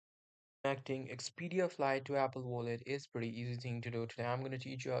Connecting Expedia Flight to Apple Wallet is pretty easy thing to do. Today I'm going to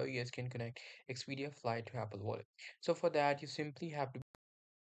teach you how you guys can connect Expedia Flight to Apple Wallet. So for that, you simply have to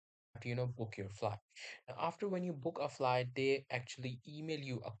book your flight. Now, after when you book a flight, they actually email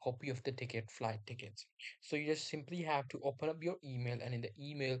you a copy of the flight tickets. So you just simply have to open up your email, and in the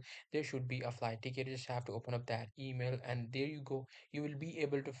email there should be a flight ticket. You just have to open up that email, and there you go. You will be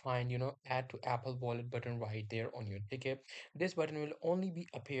able to find add to Apple Wallet button right there on your ticket. This button will only be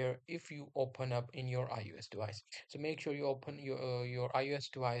appear if you open up in your iOS device. So make sure you open your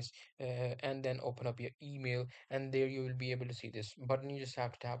iOS device, and then open up your email, and there you will be able to see this button. You just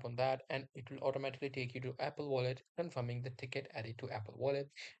have to tap on that, and it will automatically take you to Apple Wallet, confirming the ticket added to Apple Wallet,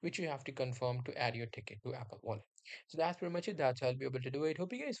 which you have to confirm to add your ticket to Apple Wallet. So that's pretty much it. That's how I'll be able to do it.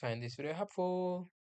 Hope you guys find this video helpful.